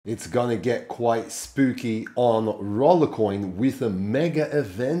It's gonna get quite spooky on Rollercoin with a mega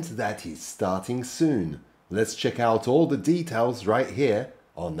event that is starting soon. Let's check out all the details right here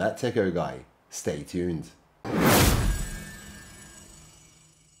on That Techo Guy. Stay tuned.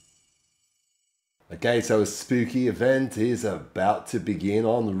 Okay, so a spooky event is about to begin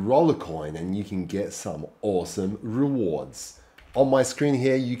on Rollercoin and you can get some awesome rewards. On my screen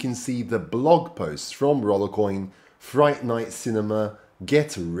here you can see the blog post from Rollercoin Fright Night Cinema.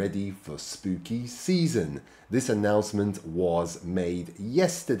 Get ready for spooky season. This announcement was made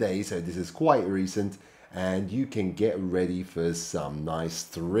yesterday, so this is quite recent, and you can get ready for some nice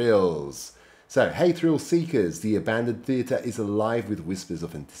thrills. So, hey thrill seekers, the abandoned theatre is alive with whispers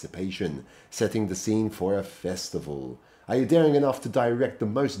of anticipation, setting the scene for a festival. Are you daring enough to direct the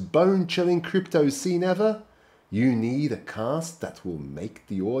most bone-chilling crypto scene ever? You need a cast that will make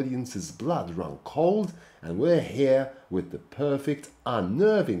the audience's blood run cold, and we're here with the perfect,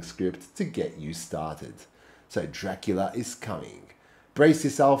 unnerving script to get you started. So Dracula is coming. Brace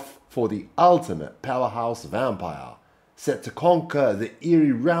yourself for the ultimate powerhouse vampire, set to conquer the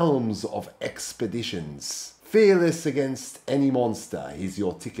eerie realms of expeditions. Fearless against any monster, he's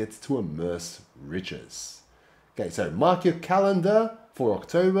your ticket to immerse riches. Okay, so mark your calendar for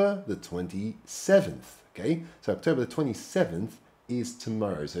October the 27th. Okay, so October the 27th is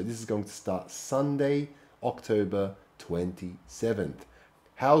tomorrow. So this is going to start Sunday, October 27th.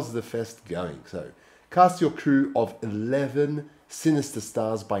 How's the fest going? So cast your crew of 11 sinister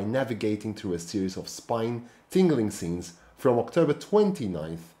stars by navigating through a series of spine-tingling scenes from October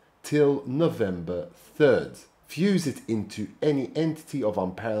 29th till November 3rd. Fuse it into any entity of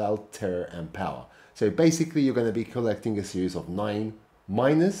unparalleled terror and power. So basically you're going to be collecting a series of 9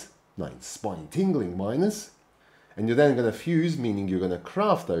 miners, 9 spine-tingling miners, and you're then going to fuse, meaning you're going to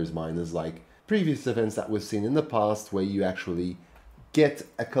craft those miners like previous events that we've seen in the past, where you actually get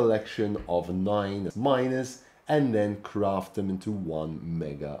a collection of 9 miners and then craft them into one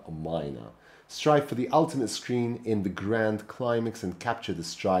mega miner. Strive for the ultimate screen in the grand climax and capture the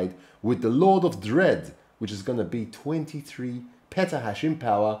stride with the Lord of Dread, which is going to be 23 petahash in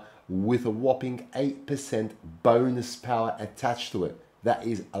power with a whopping 8% bonus power attached to it. That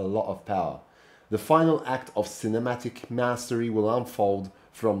is a lot of power. The final act of cinematic mastery will unfold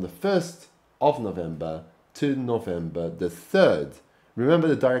from the 1st of November to November the 3rd. Remember,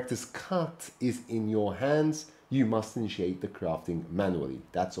 the director's cut is in your hands. You must initiate the crafting manually.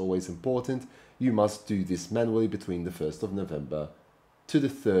 That's always important. You must do this manually between the 1st of November to the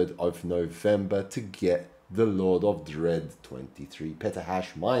 3rd of November to get the Lord of Dread 23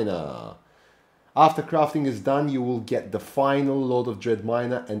 petahash miner. After crafting is done, you will get the final Lord of Dread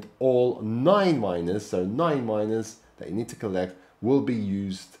miner, and all 9 miners, so 9 miners that you need to collect, will be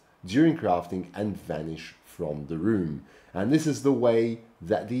used during crafting and vanish from the room. And this is the way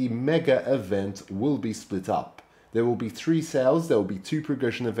that the mega event will be split up. There will be 3 sales, there will be 2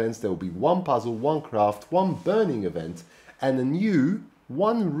 progression events, there will be 1 puzzle, 1 craft, 1 burning event, and a new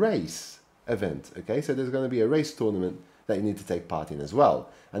 1 race event. Okay, so there's going to be a race tournament that you need to take part in as well.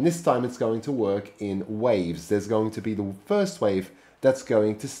 And this time it's going to work in waves. There's going to be the first wave that's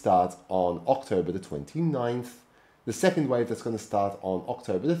going to start on October the 29th, the second wave that's going to start on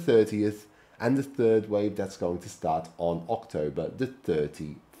October the 30th, and the third wave that's going to start on October the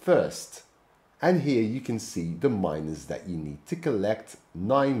 31st. And here you can see the miners that you need to collect,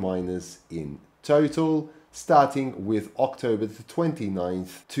 9 miners in total, starting with October the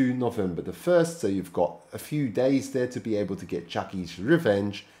 29th to November the 1st. So you've got a few days there to be able to get Chucky's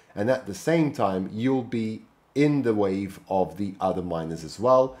revenge, and at the same time you'll be in the wave of the other miners as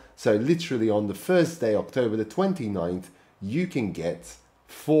well. So literally on the first day, October the 29th, you can get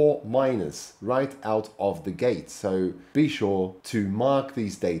 4 miners right out of the gate. So be sure to mark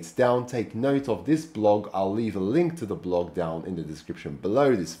these dates down, take note of this blog. I'll leave a link to the blog down in the description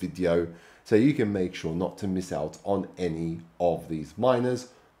below this video, so you can make sure not to miss out on any of these miners,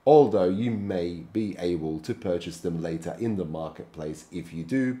 although you may be able to purchase them later in the marketplace if you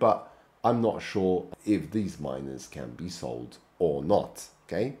do, but I'm not sure if these miners can be sold or not.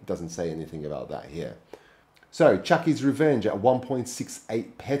 Okay, it doesn't say anything about that here. So Chucky's Revenge at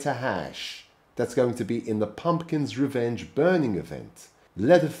 1.68 petahash. That's going to be in the Pumpkin's Revenge burning event.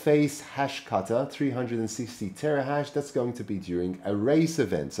 Leatherface Hash Cutter 360 terahash. That's going to be during a race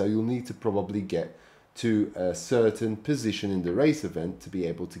event. So you'll need to probably get to a certain position in the race event to be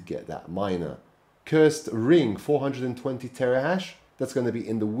able to get that miner. Cursed Ring 420 terahash. That's going to be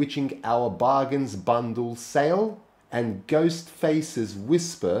in the Witching Hour Bargains bundle sale. And Ghost Face's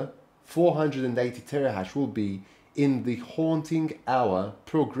Whisper 480 terahash will be in the Haunting Hour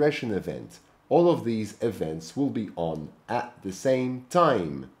progression event. all of these events will be on at the same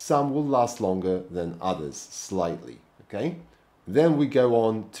time. Some will last longer than others, slightly, okay? Then we go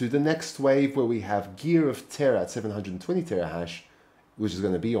on to the next wave where we have Gear of Terror at 720 terahash, which is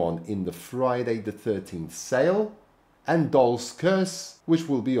going to be on in the Friday the 13th sale, and Doll's Curse, which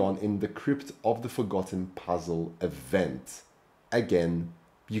will be on in the Crypt of the Forgotten Puzzle event. Again,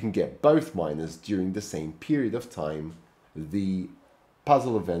 you can get both miners during the same period of time. The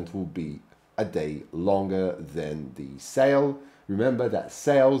puzzle event will be a day longer than the sale. Remember that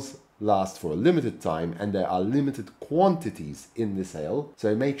sales last for a limited time and there are limited quantities in the sale,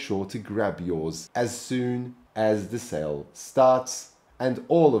 so make sure to grab yours as soon as the sale starts, and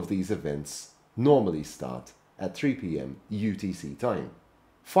all of these events normally start at 3 p.m. UTC time.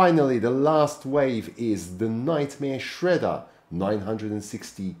 Finally, the last wave is the Nightmare Shredder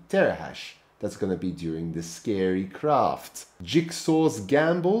 960 terahash. That's going to be during the Scary Craft. Jigsaw's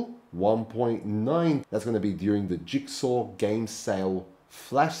Gamble 1.9. That's going to be during the Jigsaw Game Sale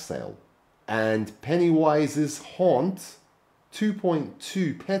Flash Sale. And Pennywise's Haunt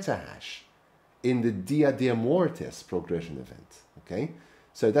 2.2 petahash in the Dia de Mortis progression event. Okay,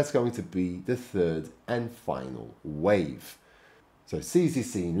 so that's going to be the third and final wave. So seize the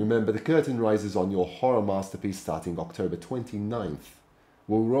scene. Remember, the curtain rises on your horror masterpiece starting October 29th.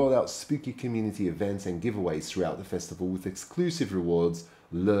 We'll roll out spooky community events and giveaways throughout the festival with exclusive rewards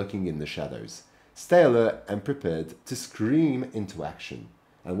lurking in the shadows. Stay alert and prepared to scream into action.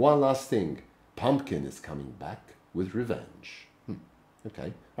 And one last thing, Pumpkin is coming back with revenge.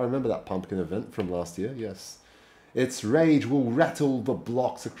 Okay, I remember that Pumpkin event from last year, yes. Its rage will rattle the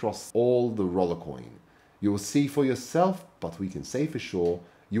blocks across all the Rollercoin. You will see for yourself, but we can say for sure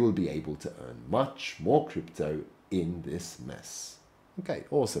you will be able to earn much more crypto in this mess. Okay,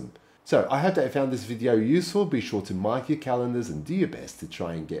 awesome. So I hope that you found this video useful. Be sure to mark your calendars and do your best to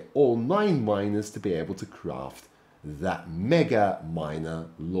try and get all 9 miners to be able to craft that mega miner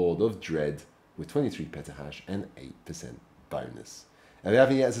Lord of Dread with 23 petahash and 8% bonus. If you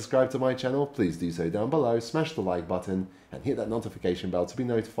haven't yet subscribed to my channel, please do so down below, smash the like button and hit that notification bell to be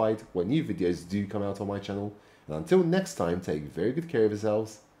notified when new videos do come out on my channel. And until next time, take very good care of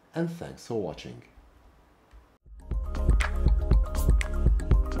yourselves and thanks for watching.